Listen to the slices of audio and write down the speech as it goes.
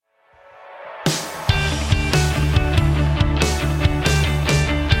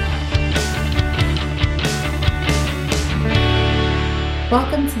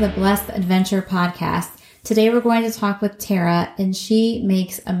Welcome to the Blessed Adventure podcast. Today we're going to talk with Tara, and she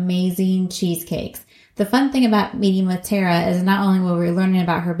makes amazing cheesecakes. The fun thing about meeting with Tara is not only were we learning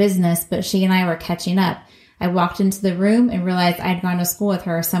about her business, but she and I were catching up. I walked into the room and realized I'd gone to school with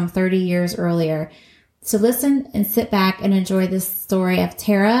her some 30 years earlier. So listen and sit back and enjoy this story of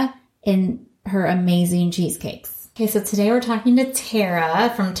Tara and her amazing cheesecakes. Okay, so today we're talking to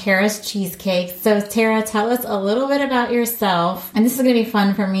Tara from Tara's Cheesecakes. So Tara, tell us a little bit about yourself. And this is going to be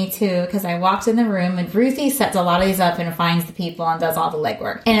fun for me too, because I walked in the room and Ruthie sets a lot of these up and finds the people and does all the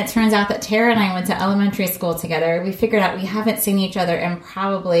legwork. And it turns out that Tara and I went to elementary school together. We figured out we haven't seen each other in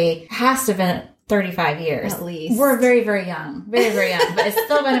probably has to have been 35 years. At least. We're very, very young. Very, very young. But it's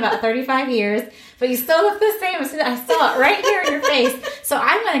still been about 35 years. But you still look the same. I saw it right here in your face. So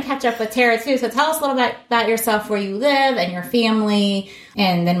I'm going to catch up with Tara too. So tell us a little bit about yourself, where you live and your family,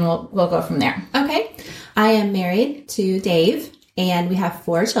 and then we'll go from there. Okay. I am married to Dave, and we have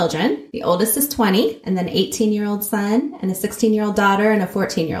 4 children. The oldest is 20, and then an 18-year-old son, and a 16-year-old daughter, and a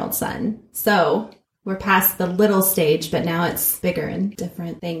 14-year-old son. So we're past the little stage, but now it's bigger and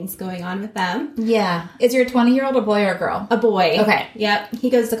different things going on with them. Yeah. Is your 20-year-old a boy or a girl? A boy. Okay. Yep. He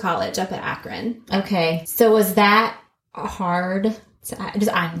goes to college up at Akron. Okay. So was that hard?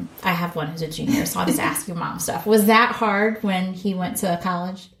 I have one who's a junior, so I'll just ask your mom stuff. Was that hard when he went to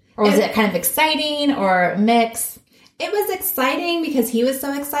college? Or was it kind of exciting or mix? It was exciting because he was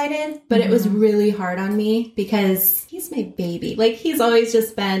so excited, but it was really hard on me because he's my baby. Like, he's always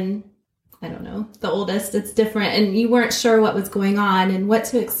just been, I don't know, the oldest. It's different. And you weren't sure what was going on and what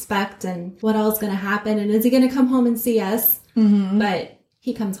to expect and what all is going to happen. And is he going to come home and see us? Mm-hmm. But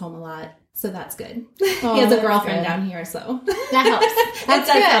he comes home a lot. So that's good. Oh, he has a girlfriend down here, so. That helps.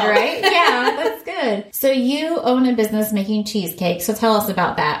 That's good, right? Yeah, that's good. So you own a business making cheesecakes. So tell us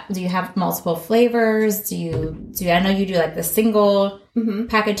about that. Do you have multiple flavors? Do you I know you do like the single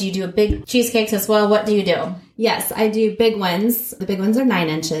package. You do a big cheesecakes as well. What do you do? Yes, I do big ones. The big ones are 9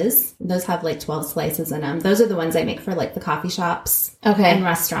 inches. Those have like 12 slices in them. Those are the ones I make for like the coffee shops and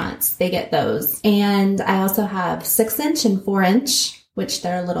restaurants. They get those. And I also have 6-inch and 4-inch, which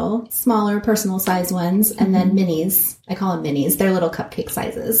they're little, smaller, personal size ones, and then minis. I call them minis. They're little cupcake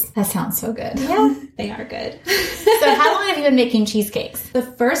sizes. That sounds so good. Yeah, they are good. So how long have you been making cheesecakes? The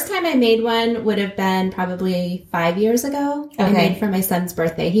first time I made one would have been probably 5 years ago. Okay. I made for my son's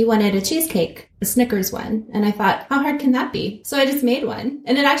birthday. He wanted a cheesecake, a Snickers one. And I thought, how hard can that be? So I just made one.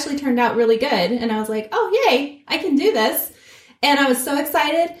 And it actually turned out really good. And I was like, oh, yay, I can do this. And I was so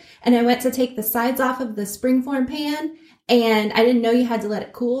excited. And I went to take the sides off of the springform pan. And I didn't know you had to let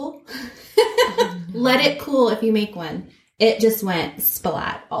it cool. Let it cool if you make one. It just went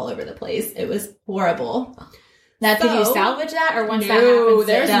splat all over the place. It was horrible. Now, did you salvage that? Or once that happens, no,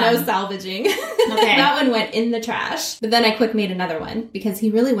 there's no salvaging. Okay. That one went in the trash. But then I quick made another one because he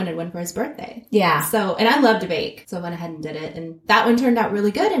really wanted one for his birthday. Yeah. So, and I love to bake. So I went ahead and did it. And that one turned out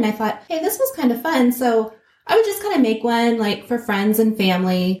really good. And I thought, hey, this was kind of fun. So I would just kind of make one like for friends and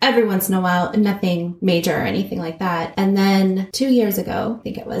family every once in a while, nothing major or anything like that. And then 2 years ago, I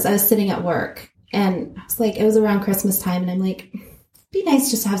think it was, I was sitting at work and I was like, it was around Christmas time. And I'm like, be nice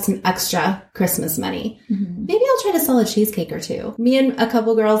just to have some extra Christmas money. Mm-hmm. Maybe I'll try to sell a cheesecake or two. Me and a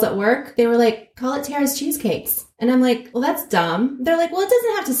couple girls at work, they were like, call it Tara's Cheesecakes. And I'm like, well, that's dumb. They're like, well, it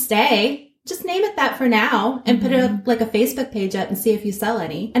doesn't have to stay. Just name it that for now and put it up like a Facebook page up and see if you sell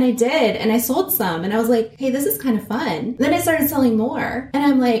any. And I did. And I sold some. And I was like, hey, this is kind of fun. Then I started selling more. And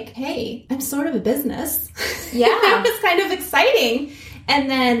I'm like, hey, I'm sort of a business. Yeah. It was kind of exciting.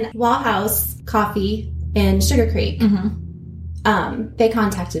 And then Wall House Coffee in Sugar Creek, they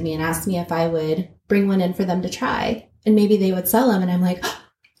contacted me and asked me if I would bring one in for them to try. And maybe they would sell them. And I'm like, oh,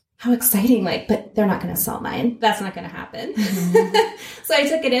 how exciting, like, but they're not going to sell mine. That's not going to happen. So I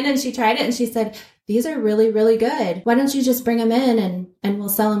took it in and she tried it and she said, these are really, really good. Why don't you just bring them in and we'll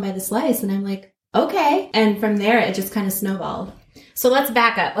sell them by the slice? And I'm like, okay. And from there, it just kind of snowballed. So let's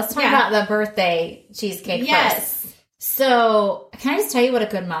back up. Let's talk about the birthday cheesecake first. So can I just tell you what a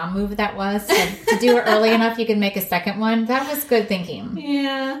good mom move that was? To do it early enough you can make a second one. That was good thinking.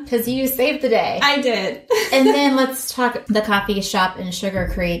 Yeah. Because you saved the day. I did. And then let's talk the coffee shop in Sugar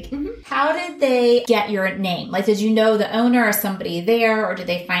Creek. Mm-hmm. How did they get your name? Like, did you know the owner or somebody there, or did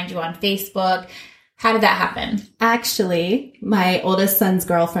they find you on Facebook? How did that happen? Actually, my oldest son's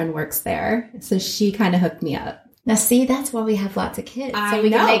girlfriend works there. So she kind of hooked me up. Now, see, that's why we have lots of kids. So we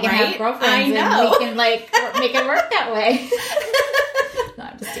can make and have girlfriends and we can, like, make it work that way. No,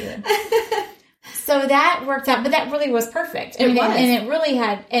 I'm just teasing. So that worked out, but that really was perfect. It was. And it really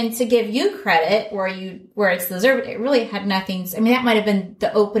had, and to give you credit where it's deserved, it really had nothing. I mean, that might have been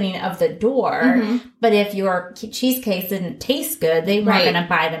the opening of the door, but if your cheesecakes didn't taste good, they weren't going to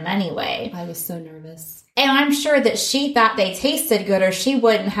buy them anyway. I was so nervous. And I'm sure that she thought they tasted good or she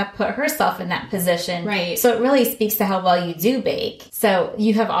wouldn't have put herself in that position. Right. So it really speaks to how well you do bake. So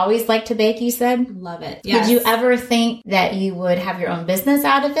you have always liked to bake, you said? Love it. Yes. Did you ever think that you would have your own business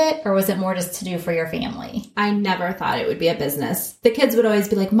out of it? Or was it more just to do for your family? I never thought it would be a business. The kids would always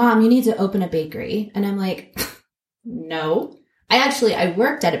be like, Mom, you need to open a bakery. And I'm like, no. I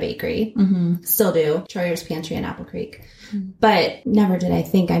worked at a bakery. Still do. Troyer's Pantry in Apple Creek. But never did I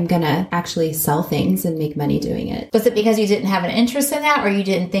think I'm going to actually sell things and make money doing it. Was it because you didn't have an interest in that or you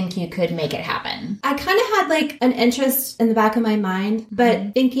didn't think you could make it happen? I kind of had like an interest in the back of my mind,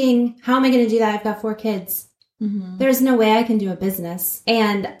 but thinking, how am I going to do that? I've got 4 kids. There's no way I can do a business.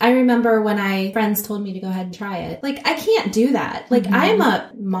 And I remember when friends told me to go ahead and try it. Like, I can't do that. Like, I'm a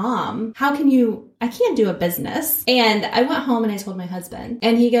mom. I can't do a business. And I went home and I told my husband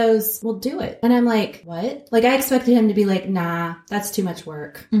and he goes, well, do it. And I'm like, what? Like, I expected him to be like, nah, that's too much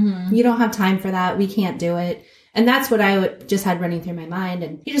work. You don't have time for that. We can't do it. And that's what just had running through my mind.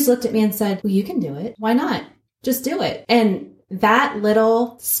 And he just looked at me and said, well, you can do it. Why not? Just do it. And that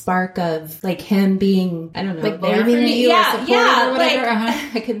little spark of like him being, I don't know, like there for me. Yeah, or whatever.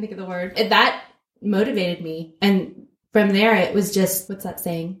 Like, I couldn't think of the word. That motivated me. And from there, it was just, what's that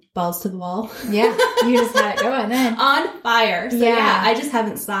saying? Balls to the wall. Yeah. You just had it going then. On fire. So yeah, I just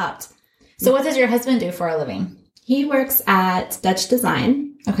haven't stopped. So what does your husband do for a living? He works at Dutch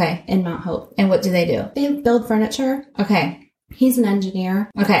Design. Okay. In Mount Hope. And what do they do? They build furniture. Okay. He's an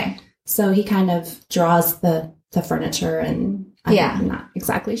engineer. Okay. So he kind of draws the furniture and I'm not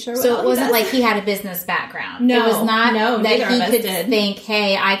exactly sure what So it wasn't does. like he had a business background. No. It was not that he could did. think,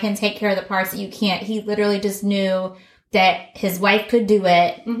 hey, I can take care of the parts that you can't. He literally just knew that his wife could do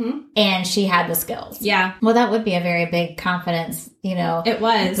it and she had the skills. Yeah. Well, that would be a very big confidence, it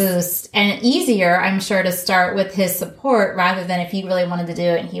was boost and easier, I'm sure, to start with his support rather than if he really wanted to do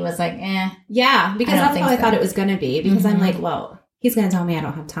it and he was like, Yeah, because that's how I thought it was going to be because I'm like, well, he's going to tell me I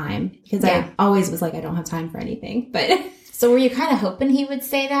don't have time because I always was like, I don't have time for anything. But so were you kind of hoping he would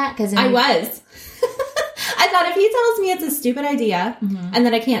say that? Because I was. I thought if he tells me it's a stupid idea and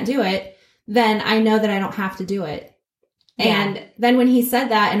that I can't do it, then I know that I don't have to do it. And then when he said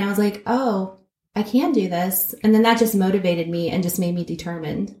that and I was like, oh, I can do this. And then that just motivated me and just made me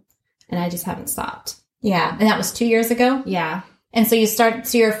determined. And I just haven't stopped. Yeah. And that was 2 years ago? Yeah. And so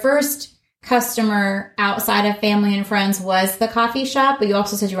your first customer outside of family and friends was the coffee shop, but you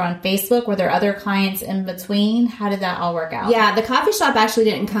also said you were on Facebook. Were there other clients in between? How did that all work out? Yeah, the coffee shop actually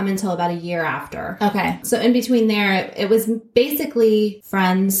didn't come until about a year after. Okay. So in between there, it was basically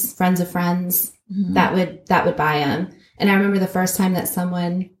friends of friends that would buy them. And I remember the first time that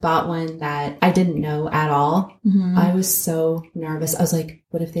someone bought one that I didn't know at all. I was so nervous. I was like,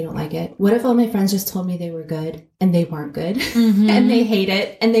 what if they don't like it? What if all my friends just told me they were good and they weren't good and they hate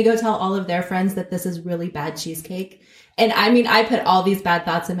it and they go tell all of their friends that this is really bad cheesecake? And I mean, I put all these bad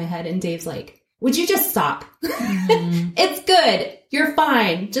thoughts in my head and Dave's like, would you just stop? It's good. You're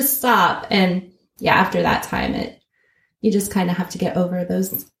fine. Just stop. And yeah, after that time, you just kind of have to get over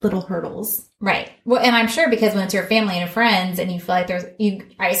those little hurdles. Right. Well, and I'm sure because when it's your family and friends and you feel like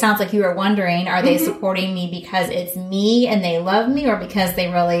it sounds like you were wondering, are they supporting me because it's me and they love me or because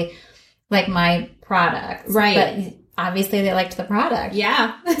they really like my product? Right. But obviously they liked the product.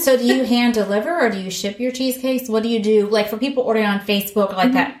 Yeah. So do you hand deliver or do you ship your cheesecakes? What do you do? Like for people ordering on Facebook,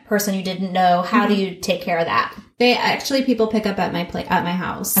 like that person you didn't know, how do you take care of that? People pick up at my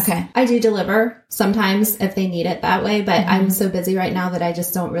house. Okay. I do deliver sometimes if they need it that way, but I'm so busy right now that I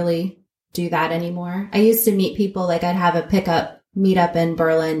just don't really do that anymore. I used to meet people, like I'd have a pickup, meet up in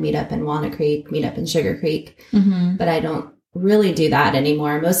Berlin, meet up in Walnut Creek, meet up in Sugar Creek, but I don't really do that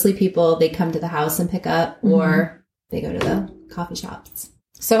anymore. Mostly people, they come to the house and pick up or they go to the coffee shops.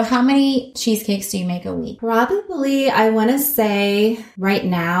 So how many cheesecakes do you make a week? Probably, I want to say right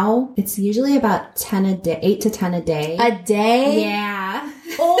now, it's usually about 10 a day, 8 to 10 a day. A day? Yeah.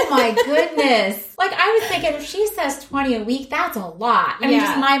 Oh my goodness. Like I was thinking if she says 20 a week, that's a lot. I mean,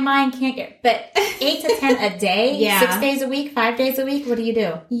 just my mind can't get, but 8 to 10 a day? 6 days a week, 5 days a week? What do you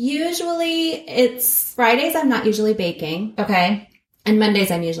do? Usually it's Fridays. I'm not usually baking. Okay. And Mondays,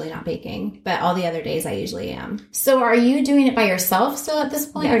 I'm usually not baking, but all the other days I usually am. So are you doing it by yourself still at this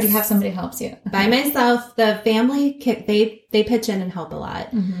point, or do you have somebody who helps you? Okay. By myself. The family, they pitch in and help a lot.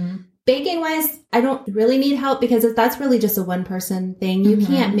 Baking-wise, I don't really need help because that's really just a one-person thing. You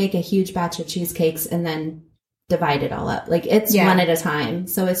can't make a huge batch of cheesecakes and then divide it all up. Like it's one at a time.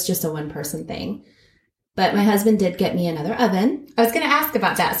 So it's just a 1-person thing. But my husband did get me another oven. I was going to ask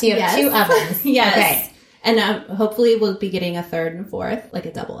about that. So you have 2 ovens. Yes. Okay. And hopefully we'll be getting a 3rd and 4th, like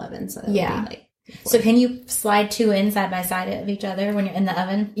a double oven. So that would be like 4. So can you slide 2 in side by side of each other when you're in the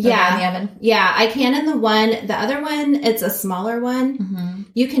oven? Yeah. In the oven? Yeah, I can in the one. The other one, it's a smaller one. Mm-hmm.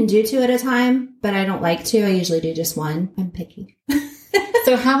 You can do 2 at a time, but I don't like to. I usually do just 1. I'm picky.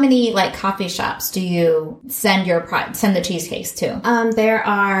 So how many like coffee shops do you send the cheesecakes to? There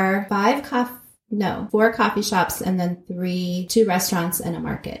are 4 coffee shops and then 2 restaurants and a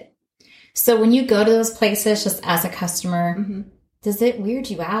market. So when you go to those places just as a customer, does it weird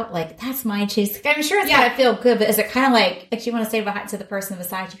you out? Like, that's my cheesecake. I'm sure it's gotta feel good, but is it kind of like you want to say to the person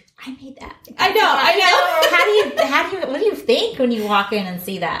beside you, I made that. I know. What do you think when you walk in and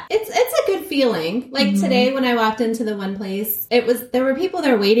see that? It's a good feeling. Like today when I walked into the one place, there were people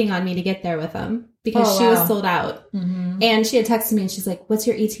there waiting on me to get there with them because she was sold out. Mm-hmm. And she had texted me and she's like, what's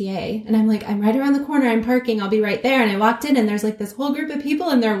your ETA? And I'm like, I'm right around the corner. I'm parking. I'll be right there. And I walked in and there's like this whole group of people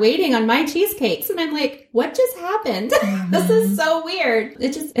and they're waiting on my cheesecakes. And I'm like, what just happened? Mm-hmm. This is so weird.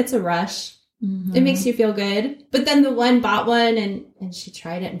 It's a rush. Mm-hmm. It makes you feel good. But then the one bought one and she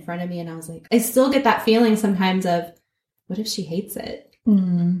tried it in front of me and I was like, I still get that feeling sometimes of, what if she hates it?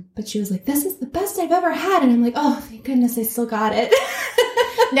 Mm. But she was like, this is the best I've ever had. And I'm like, oh, thank goodness I still got it.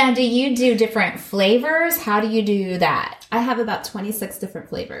 Now, do you do different flavors? How do you do that? I have about 26 different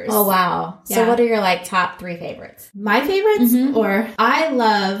flavors. Oh, wow. Yeah. So what are your like top 3 favorites? My favorites? Or I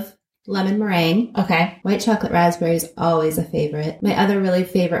love lemon meringue. Okay. White chocolate raspberry is always a favorite. My other really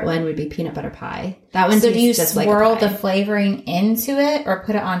favorite one would be peanut butter pie. That one. So do you just swirl like the flavoring into it or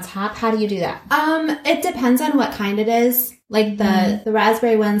put it on top? How do you do that? It depends on what kind it is. Like the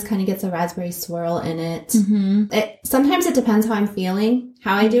raspberry ones kind of gets a raspberry swirl in it. Mm-hmm. Sometimes it depends how I'm feeling,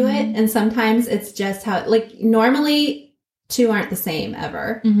 how I do it. And sometimes it's just how, like normally 2 aren't the same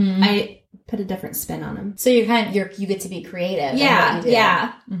ever. Mm-hmm. I put a different spin on them. So you get to be creative. Yeah.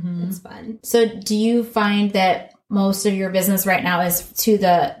 Yeah. Mm-hmm. It's fun. So do you find that most of your business right now is to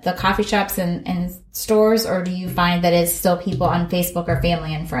the coffee shops and stores, or do you find that it's still people on Facebook or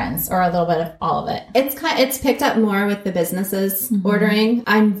family and friends, or a little bit of all of it? It's picked up more with the businesses ordering.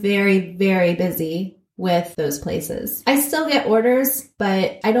 I'm very, very busy with those places. I still get orders,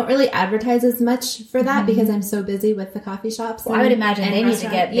 but I don't really advertise as much for that because I'm so busy with the coffee shops. Well, I would imagine they need to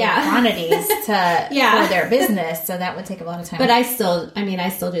get big quantities for their business, so that would take a lot of time. But I still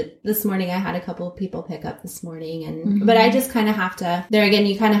do. This morning I had a couple of people pick up this morning, and but I just kind of have to, there again,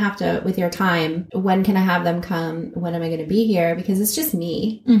 you kind of have to, with your time, when can I have them come? When am I going to be here? Because it's just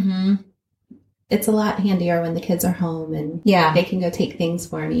me. Mm-hmm. It's a lot handier when the kids are home and they can go take things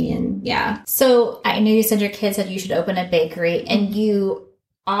for me. And So I know you said your kids said you should open a bakery, and you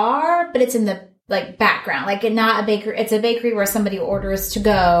are, but it's in the like background, like not a bakery. It's a bakery where somebody orders to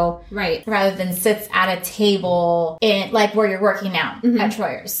go, right? Rather than sits at a table in like where you're working now at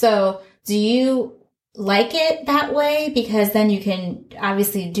Troyer's. So do you like it that way? Because then you can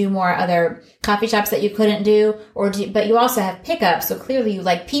obviously do more other coffee shops that you couldn't do, but you also have pickups. So clearly you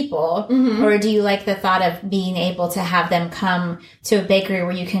like people, or do you like the thought of being able to have them come to a bakery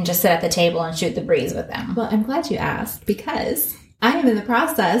where you can just sit at the table and shoot the breeze with them? Well, I'm glad you asked because I am in the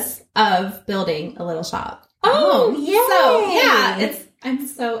process of building a little shop. Oh, yay! So I'm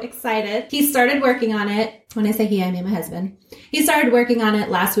so excited. He started working on it. When I say he, I mean my husband. He started working on it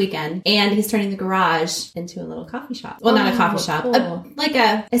last weekend, and he's turning the garage into a little coffee shop. Well, not a coffee shop. Cool.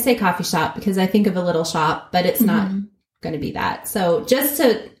 I say coffee shop because I think of a little shop, but it's not going to be that. So just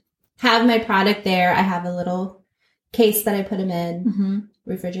to have my product there, I have a little case that I put him in,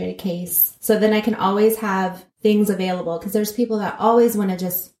 refrigerated case. So then I can always have things available because there's people that always want to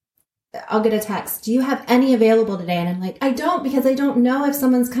just, I'll get a text, do you have any available today? And I'm like, I don't, because I don't know if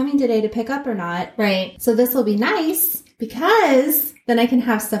someone's coming today to pick up or not. Right. So this will be nice because then I can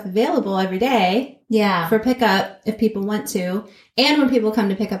have stuff available every day. Yeah. For pickup if people want to. And when people come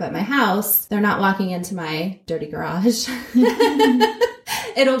to pick up at my house, they're not walking into my dirty garage.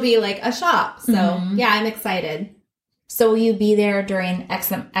 It'll be like a shop. So yeah, I'm excited. So will you be there during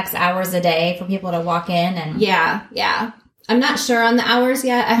X hours a day for people to walk in? And Yeah. I'm not sure on the hours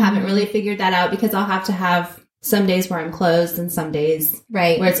yet. I haven't really figured that out because I'll have to have some days where I'm closed and some days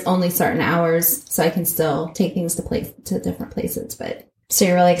where it's only certain hours, so I can still take things to different places. But so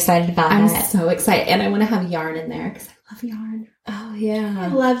you're really excited about that? I'm so excited, and I want to have yarn in there because I love yarn. Oh yeah, I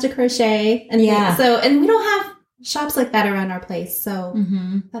love to crochet and things. So, and we don't have shops like that around our place, so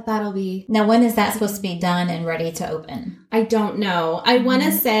that'll be. Now, when is that supposed to be done and ready to open? I don't know. I want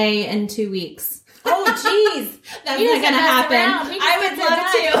to say in 2 weeks. Oh, geez. That's not going to happen. I would love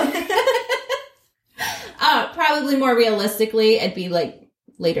to. Probably more realistically, it'd be like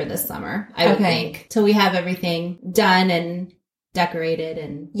later this summer, I would think, till we have everything done and decorated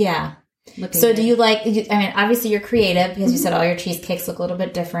and looking So good. do you like, I mean, obviously you're creative because you said all your cheesecakes look a little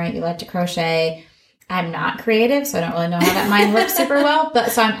bit different. You like to crochet. I'm not creative, so I don't really know how that mine works super well.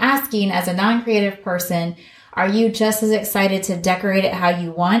 But so I'm asking, as a non-creative person, are you just as excited to decorate it how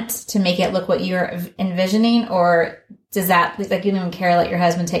you want to make it look what you're envisioning? Or does that, like, you don't even care, let your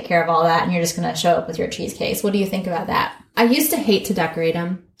husband take care of all that and you're just going to show up with your cheesecakes? What do you think about that? I used to hate to decorate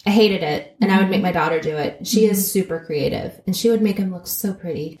them. I hated it. And I would make my daughter do it. She is super creative and she would make them look so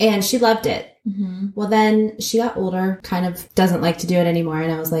pretty. And she loved it. Well, then she got older, kind of doesn't like to do it anymore.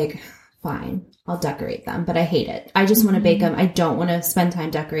 And I was like, fine, I'll decorate them. But I hate it. I just want to bake them. I don't want to spend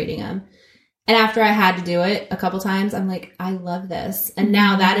time decorating them. And after I had to do it a couple times, I'm like, I love this. And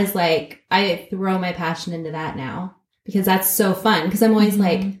now that is like, I throw my passion into that now because that's so fun. Because I'm always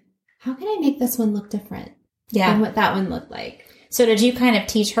like, how can I make this one look different than what that one looked like? So did you kind of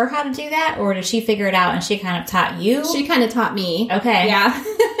teach her how to do that, or did she figure it out and she kind of taught you? She kind of taught me. Okay. Yeah.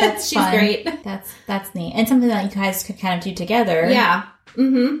 That's She's fun. great. That's neat. And something that you guys could kind of do together. Yeah.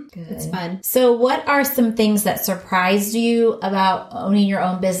 Mm-hmm. Good. It's fun. So what are some things that surprised you about owning your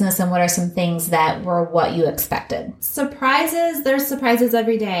own business, and what are some things that were what you expected? Surprises. There's surprises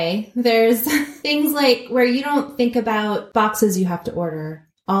every day. There's things like where you don't think about boxes you have to order,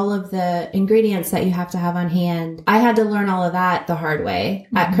 all of the ingredients that you have to have on hand. I had to learn all of that the hard way.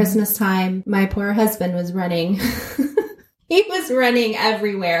 At Christmas time, my poor husband was running. He was running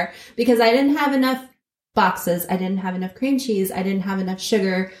everywhere because I didn't have enough boxes. I didn't have enough cream cheese. I didn't have enough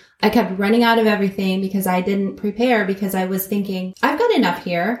sugar. I kept running out of everything because I didn't prepare, because I was thinking, I've got enough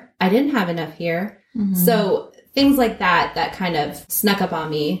here. I didn't have enough here. So things like that kind of snuck up on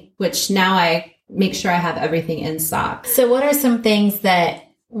me, which now I make sure I have everything in stock. So what are some things that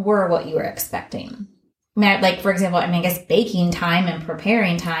were what you were expecting? I mean, like, for example, I guess baking time and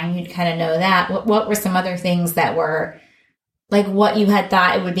preparing time, you'd kind of know that. What were some other things that were like what you had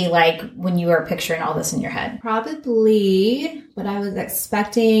thought it would be like when you were picturing all this in your head? Probably what I was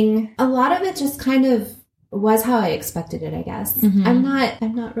expecting. A lot of it just kind of was how I expected it, I guess. I'm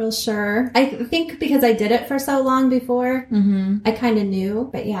not real sure. I think because I did it for so long before, I kind of knew.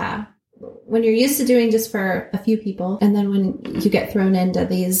 But yeah, when you're used to doing just for a few people, and then when you get thrown into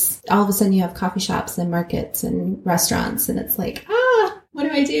these, all of a sudden you have coffee shops and markets and restaurants, and it's like, what do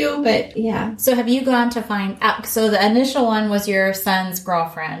I do? But yeah. So have you gone to find out? So the initial one was your son's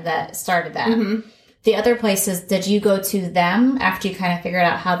girlfriend that started that. The other places, did you go to them after you kind of figured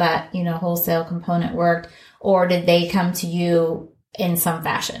out how that, wholesale component worked, or did they come to you in some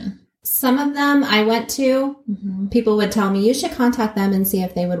fashion? Some of them I went to. People would tell me, you should contact them and see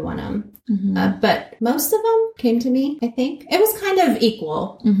if they would want them. But most of them came to me, I think. It was kind of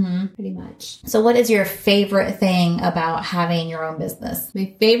equal, pretty much. So what is your favorite thing about having your own business?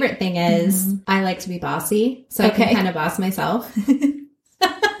 My favorite thing is I like to be bossy, so I can kind of boss myself.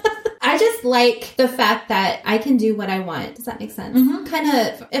 I just like the fact that I can do what I want. Does that make sense? Kind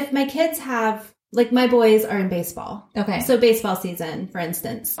of, if my kids have, like, my boys are in baseball. Okay. So baseball season, for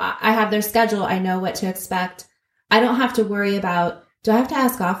instance, I have their schedule. I know what to expect. I don't have to worry about, do I have to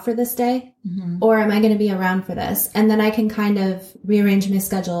ask off for this day? Or am I going to be around for this? And then I can kind of rearrange my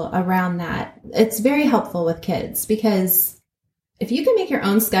schedule around that. It's very helpful with kids, because if you can make your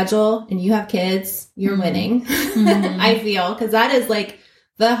own schedule and you have kids, you're winning, I feel, because that is like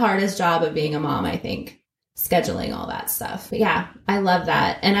the hardest job of being a mom, I think. Scheduling all that stuff. But yeah, I love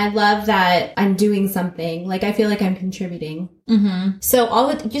that. And I love that I'm doing something. Like, I feel like I'm contributing.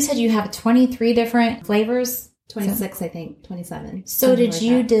 So you said you have 23 different flavors? 26, I think. 27. So did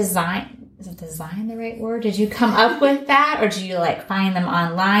you design, is it design the right word? Did you come up with that? Or did you find them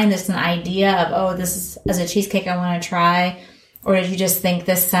online? There's an idea of, this is as a cheesecake I want to try. Or did you just think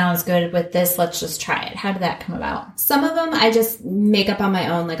this sounds good with this? Let's just try it. How did that come about? Some of them I just make up on my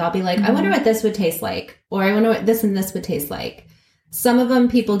own. Like, I'll be like, I wonder what this would taste like. Or I wonder what this and this would taste like. Some of them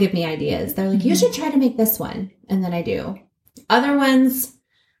people give me ideas. They're like, you should try to make this one. And then I do. Other ones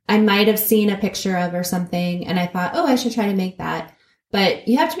I might have seen a picture of or something, and I thought, I should try to make that. But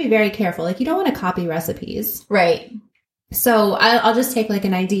you have to be very careful. Like, you don't want to copy recipes. Right. So I'll just take like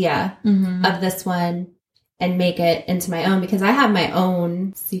an idea of this one and make it into my own, because I have my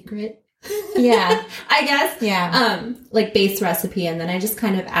own secret. Yeah. I guess. Yeah. Like base recipe, and then I just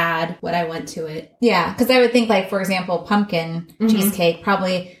kind of add what I want to it. Yeah. Because I would think, like, for example, pumpkin cheesecake,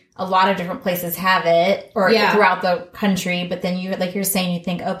 probably a lot of different places have it, or throughout the country. But then you're saying, you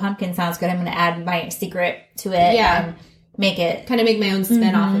think, pumpkin sounds good, I'm going to add my secret to it. Yeah. And make it. Kind of make my own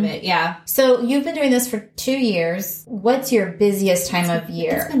spin off of it. Yeah. So you've been doing this for 2 years. What's your busiest time of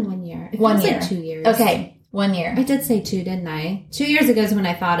year? It's been 1 year. It 1 feels year. like 2 years. Okay. 1 year. I did say 2, didn't I? 2 years ago is when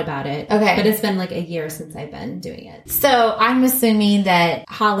I thought about it. Okay. But it's been like a year since I've been doing it. So I'm assuming that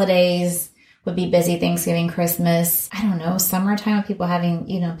holidays would be busy, Thanksgiving, Christmas, I don't know, summertime with people having,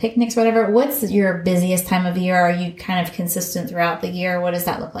 picnics or whatever. What's your busiest time of year? Are you kind of consistent throughout the year? What does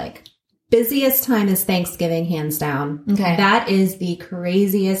that look like? Busiest time is Thanksgiving, hands down. Okay. That is the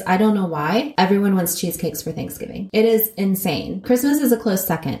craziest. I don't know why. Everyone wants cheesecakes for Thanksgiving. It is insane. Christmas is a close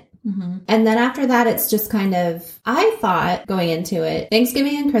second. Mm-hmm. And then after that, it's just kind of, I thought going into it,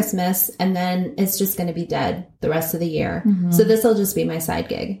 Thanksgiving and Christmas, and then it's just going to be dead the rest of the year. Mm-hmm. So this will just be my side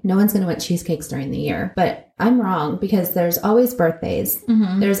gig. No one's going to want cheesecakes during the year, but I'm wrong because there's always birthdays.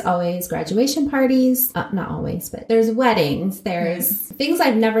 Mm-hmm. There's always graduation parties. Not always, but there's weddings. There's things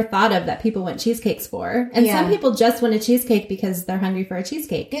I've never thought of that people want cheesecakes for. And some people just want a cheesecake because they're hungry for a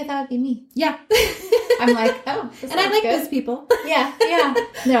cheesecake. Yeah, that would be me. Yeah. I'm like, oh, and I like those people. Yeah.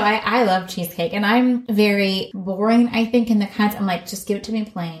 No, I love cheesecake, and I'm very boring, I think, in the kinds. I'm like, just give it to me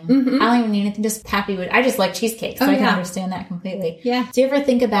plain. Mm-hmm. I don't even need anything, just happy with. I just like cheesecake, so I can understand that completely. Yeah. Do you ever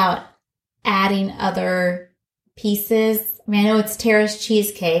think about adding other pieces? I mean, I know it's Tara's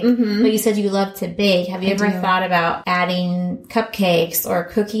cheesecake, but you said you love to bake. Have you ever thought about adding cupcakes or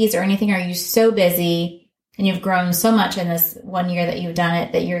cookies or anything? Are you so busy and you've grown so much in this 1 year that you've done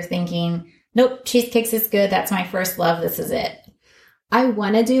it that you're thinking, nope, cheesecakes is good. That's my first love. This is it. I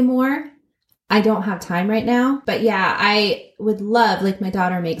want to do more. I don't have time right now. But yeah, I would love, like my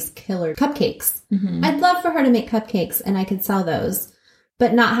daughter makes killer cupcakes. Mm-hmm. I'd love for her to make cupcakes and I could sell those.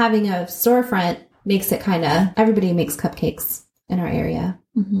 But not having a storefront makes it kind of, everybody makes cupcakes in our area.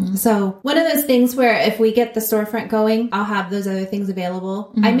 Mm-hmm. So one of those things where if we get the storefront going, I'll have those other things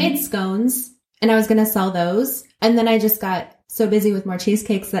available. Mm-hmm. I made scones and I was going to sell those. And then I just got so busy with more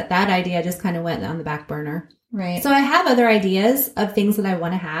cheesecakes that idea just kind of went on the back burner. Right. So I have other ideas of things that I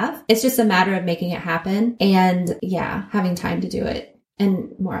want to have. It's just a matter of making it happen and having time to do it.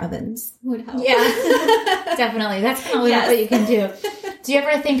 And more ovens would help. Yeah, definitely. That's kind of what you can do. Do you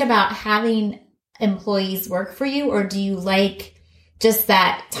ever think about having employees work for you, or do you like just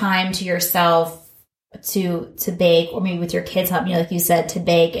that time to yourself to bake, or maybe with your kids helping you, like you said, to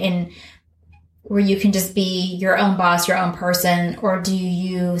bake, and where you can just be your own boss, your own person? Or do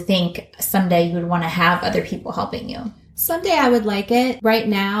you think someday you would want to have other people helping you? Someday I would like it. Right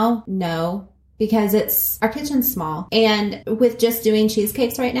now, no, because our kitchen's small. And with just doing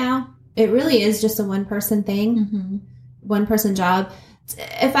cheesecakes right now, it really is just a one-person thing, one-person job.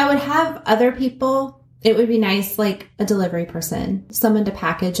 If I would have other people, it would be nice, like a delivery person, someone to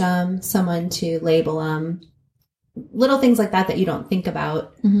package them, someone to label them. Little things like that you don't think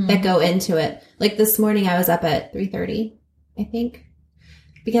about that go into it. Like this morning I was up at 3:30, I think,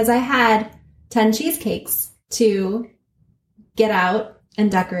 because I had 10 cheesecakes to get out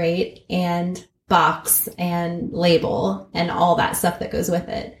and decorate and box and label and all that stuff that goes with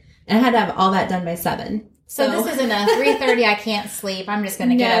it. And I had to have all that done by 7. So this isn't a 3:30, I can't sleep, I'm just going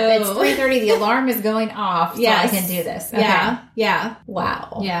to get up. It's 3:30, the alarm is going off, so I can do this. Okay. Yeah.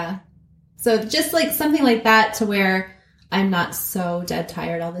 Wow. Yeah. So just like something like that to where I'm not so dead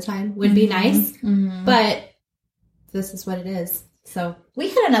tired all the time would be nice. But this is what it is. So we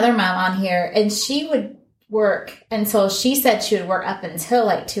had another mom on here, and she would work until she said she would work up until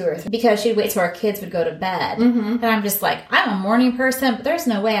like 2 or 3 because she'd wait till our kids would go to bed. And I'm just like, I'm a morning person, but there's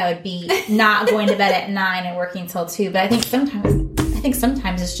no way I would be not going to bed at 9 and working till 2. But I think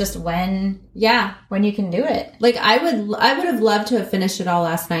sometimes it's just when you can do it. Like I would have loved to have finished it all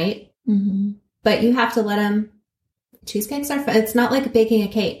last night. But you have to let them. Cheesecakes are fun. It's not like baking a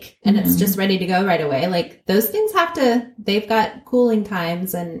cake and it's just ready to go right away. Like those things they've got cooling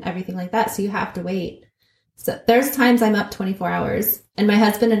times and everything like that. So you have to wait. So there's times I'm up 24 hours and my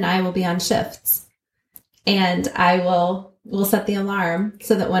husband and I will be on shifts and we'll set the alarm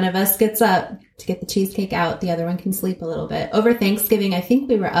so that one of us gets up to get the cheesecake out. The other one can sleep a little bit. Over Thanksgiving, I think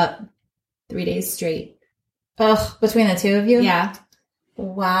we were up 3 days straight. Oh, between the two of you? Yeah.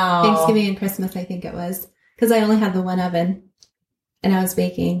 Wow. Thanksgiving and Christmas, I think it was. Because I only had the one oven. And I was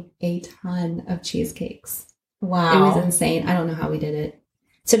baking a ton of cheesecakes. Wow. It was insane. I don't know how we did it.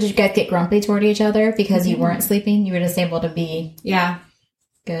 So did you guys get grumpy toward each other because you weren't sleeping? You were just able to be... Yeah.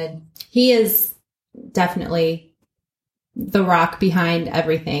 Good. He is definitely the rock behind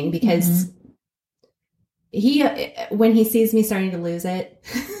everything because when he sees me starting to lose it,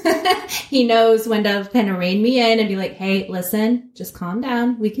 he knows when to kind of rein me in and be like, hey, listen, just calm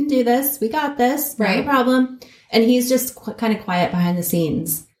down. We can do this. We got this. Not a problem. And he's just kind of quiet behind the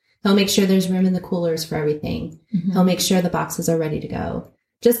scenes. He'll make sure there's room in the coolers for everything. Mm-hmm. He'll make sure the boxes are ready to go.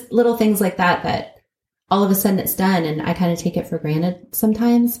 Just little things like that all of a sudden it's done, and I kind of take it for granted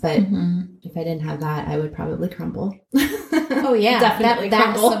sometimes, but if I didn't have that, I would probably crumble. Oh yeah. Definitely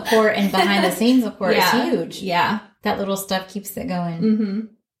that crumble. support and behind the scenes support is Yeah. huge. Yeah. That little stuff keeps it going. Mm-hmm.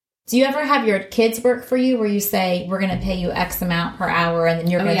 Do you ever have your kids work for you where you say, we're going to pay you X amount per hour and then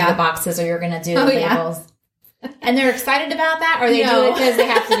you're going to do the boxes or you're going to do the labels? And they're excited about that, or they do it because they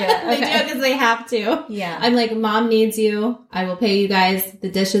have to do it? Okay. They do it because they have to. Yeah. I'm like, Mom needs you. I will pay you guys. The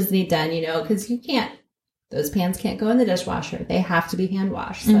dishes need done, because you can't. Those pans can't go in the dishwasher. They have to be hand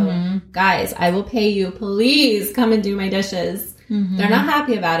washed. So, guys, I will pay you. Please come and do my dishes. Mm-hmm. They're not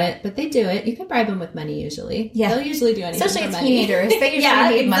happy about it, but they do it. You can bribe them with money usually. Yeah. They'll usually do anything Especially for money. teenagers. They usually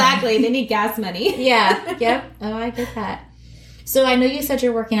need exactly. money. They need gas money. Yeah. Yep. Oh, I get that. So I know you said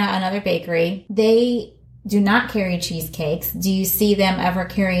you're working at another bakery. They do not carry cheesecakes. Do you see them ever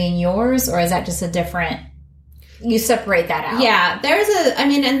carrying yours, or is that just a different... You separate that out? Yeah.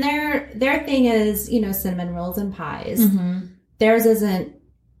 And their thing is, cinnamon rolls and pies. Mm-hmm. Theirs isn't...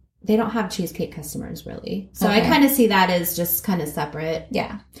 They don't have cheesecake customers, really. So Okay. I kind of see that as just kind of separate.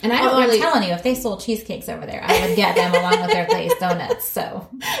 Yeah. And I Although don't really... I'm telling you, if they sold cheesecakes over there, I would get them along with their glazed donuts. So,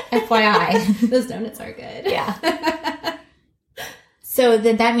 FYI. Those donuts are good. Yeah. So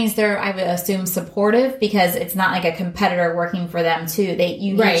then that means they're, I would assume, supportive because it's not like a competitor working for them too.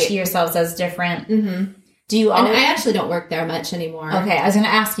 You see yourselves as different. Mm-hmm. Do you And always... I actually don't work there much anymore. Okay, I was going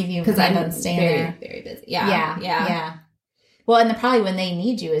to ask you if you because I'm done staying very, there. very busy. Yeah. Well, and probably when they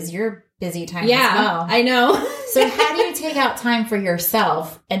need you is your busy time as Yeah, well. I know. So how do you take out time for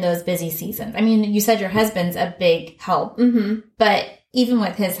yourself in those busy seasons? I mean, you said your husband's a big help, but even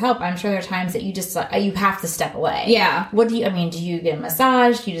with his help, I'm sure there are times that you just, you have to step away. Yeah. What do you get a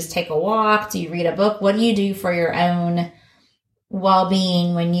massage? Do you just take a walk? Do you read a book? What do you do for your own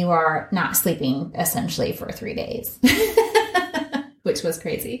well-being when you are not sleeping essentially for 3 days? Which was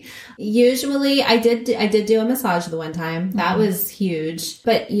crazy. Usually I did do a massage the one time. That was huge.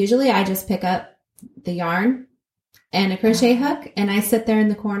 But usually I just pick up the yarn and a crochet hook and I sit there in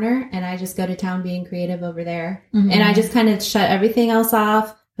the corner and I just go to town being creative over there. And I just kind of shut everything else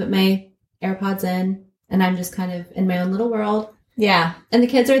off, put my AirPods in, and I'm just kind of in my own little world. Yeah. And the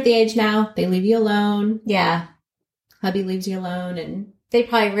kids are at the age now, they leave you alone. Yeah. Hubby leaves you alone, and they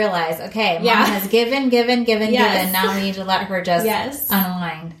probably realize, okay, Mom has given. Now we need to let her just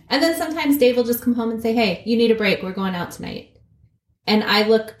unwind. And then sometimes Dave will just come home and say, hey, you need a break. We're going out tonight. And I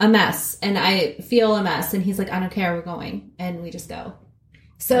look a mess and I feel a mess. And he's like, I don't care. We're going. And we just go.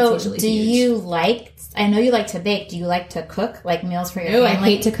 So do you like, I know you like to bake. Do you like to cook like meals for your family? I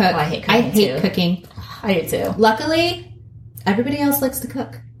hate to cook. Oh, I hate cooking. I do too. Luckily, everybody else likes to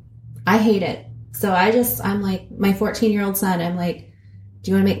cook. I hate it. So I'm like, my 14-year-old son, I'm like, do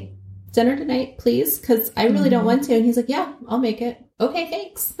you want to make dinner tonight, please? Because I really don't want to. And he's like, yeah, I'll make it. Okay,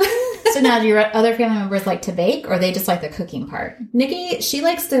 thanks. So now do your other family members like to bake, or they just like the cooking part? Nikki, she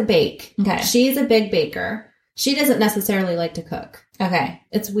likes to bake. Okay. She's a big baker. She doesn't necessarily like to cook. Okay.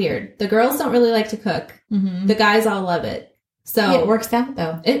 It's weird. The girls don't really like to cook. Mm-hmm. The guys all love it. So it works out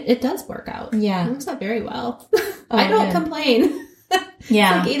though. It does work out. Yeah. It works out very well. Oh, I don't complain.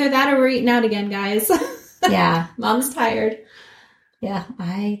 Yeah. It's like either that or we're eating out again, guys. Yeah. Mom's tired. Yeah.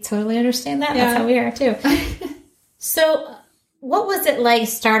 I totally understand that. That's how we are too. So what was it like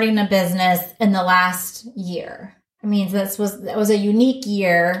starting a business in the last year? I mean, that was a unique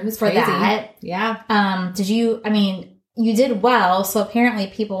year for crazy. that. Yeah. You did well, so apparently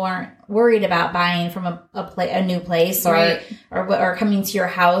people weren't worried about buying from a new place or coming to your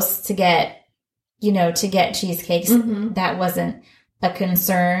house to get cheesecakes. Mm-hmm. That wasn't a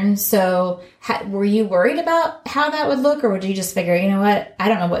concern. So were you worried about how that would look, or would you just figure, you know what, I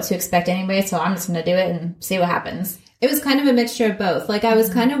don't know what to expect anyway, so I'm just going to do it and see what happens? It was kind of a mixture of both. Like I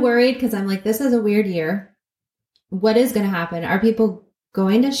was kind of worried because I'm like, this is a weird year. What is going to happen? Are people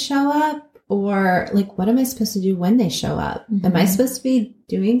going to show up? Or like, what am I supposed to do when they show up? Mm-hmm. Am I supposed to be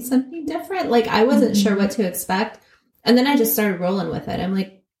doing something different? Like I wasn't sure what to expect. And then I just started rolling with it. I'm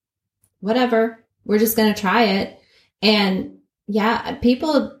like, whatever, we're just going to try it. And yeah,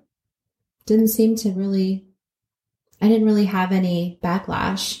 people didn't seem to really, I didn't really have any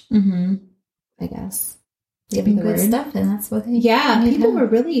backlash, I guess. Giving good stuff, and that's what they people were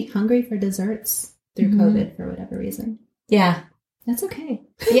really hungry for desserts through COVID for whatever reason. Yeah. That's okay.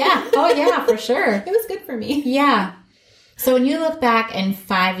 Yeah. Oh, yeah, for sure. It was good for me. Yeah. So when you look back in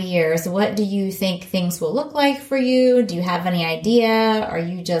 5 years, what do you think things will look like for you? Do you have any idea? Are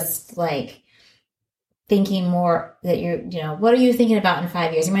you just like thinking more that what are you thinking about in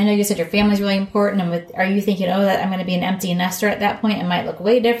 5 years? I know you said your family's really important. Are you thinking, that I'm going to be an empty nester at that point? It might look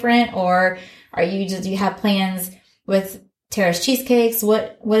way different. Or do you have plans with Tara's Cheesecakes?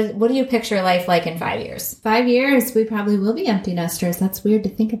 What do you picture life like in 5 years? 5 years, we probably will be empty nesters. That's weird to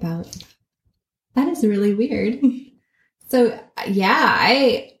think about. That is really weird. So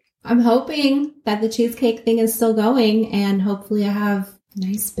yeah, I'm hoping that the cheesecake thing is still going, and hopefully I have a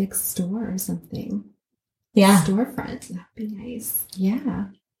nice big store or something. Yeah. Storefront. That'd be nice. Yeah.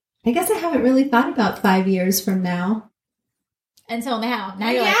 I guess I haven't really thought about 5 years from now. Until now. Now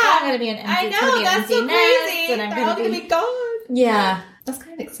you're like, I'm going to be an empty nest. I know, that's so crazy. And I'm They're all going to be gone. Yeah. That's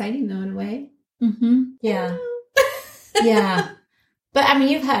kind of exciting though, in a way. Mm-hmm. Yeah. Yeah. But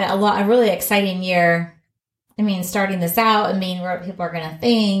you've had a really exciting year. Starting this out, what people are going to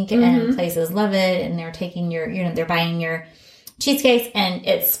think, and places love it, and they're taking they're buying your cheesecakes, and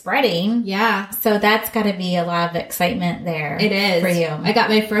it's spreading. Yeah. So that's got to be a lot of excitement there. It is. For you. I got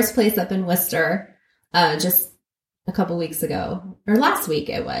my first place up in Worcester just a couple weeks ago, or last week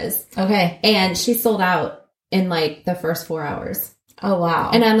it was. Okay. And she sold out in like the first 4 hours. Oh,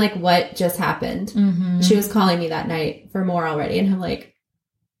 wow. And I'm like, what just happened? Mm-hmm. She was calling me that night for more already. And I'm like,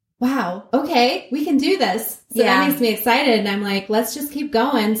 wow, okay, we can do this. So that makes me excited. And I'm like, let's just keep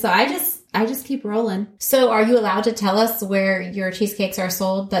going. So I just keep rolling. So are you allowed to tell us where your cheesecakes are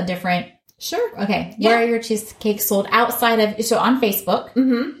sold? The different... Sure. Okay. Yeah. Where are your cheesecakes sold outside of... So on Facebook.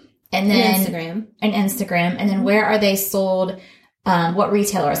 Mm-hmm. And then... Instagram. And then where are they sold? What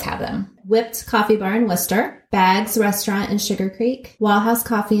retailers have them? Whipped Coffee Bar in Worcester, Bags Restaurant in Sugar Creek, Wallhouse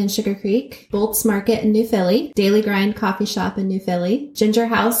Coffee in Sugar Creek, Bolt's Market in New Philly, Daily Grind Coffee Shop in New Philly, Ginger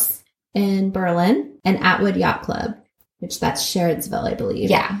House in Berlin, and Atwood Yacht Club, which that's Sharonsville, I believe.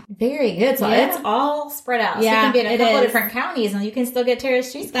 Yeah. Very good. So it's all spread out. So you can be in a couple different counties, and you can still get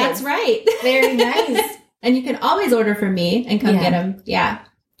Tara's Cheesecake. That's right. Very nice. And you can always order from me and come get them. Yeah.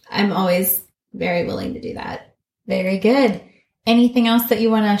 I'm always very willing to do that. Very good. Anything else that you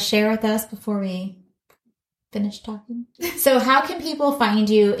want to share with us before we finish talking? So how can people find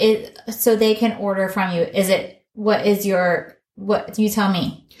you so they can order from you? What you tell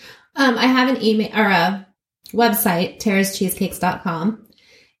me? I have an email or a website, tarascheesecakes.com.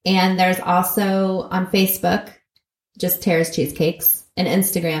 And there's also on Facebook, just Tara's Cheesecakes, and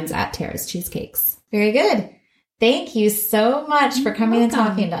Instagram's at Tara's Cheesecakes. Very good. Thank you so much for coming and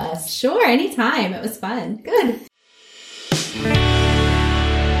talking to us. Sure. Anytime. It was fun. Good.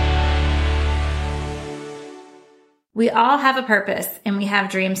 We all have a purpose, and we have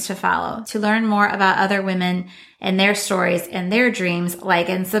dreams to follow. To learn more about other women and their stories and their dreams, like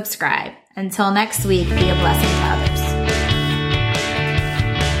and subscribe. Until next week, be a blessing to others.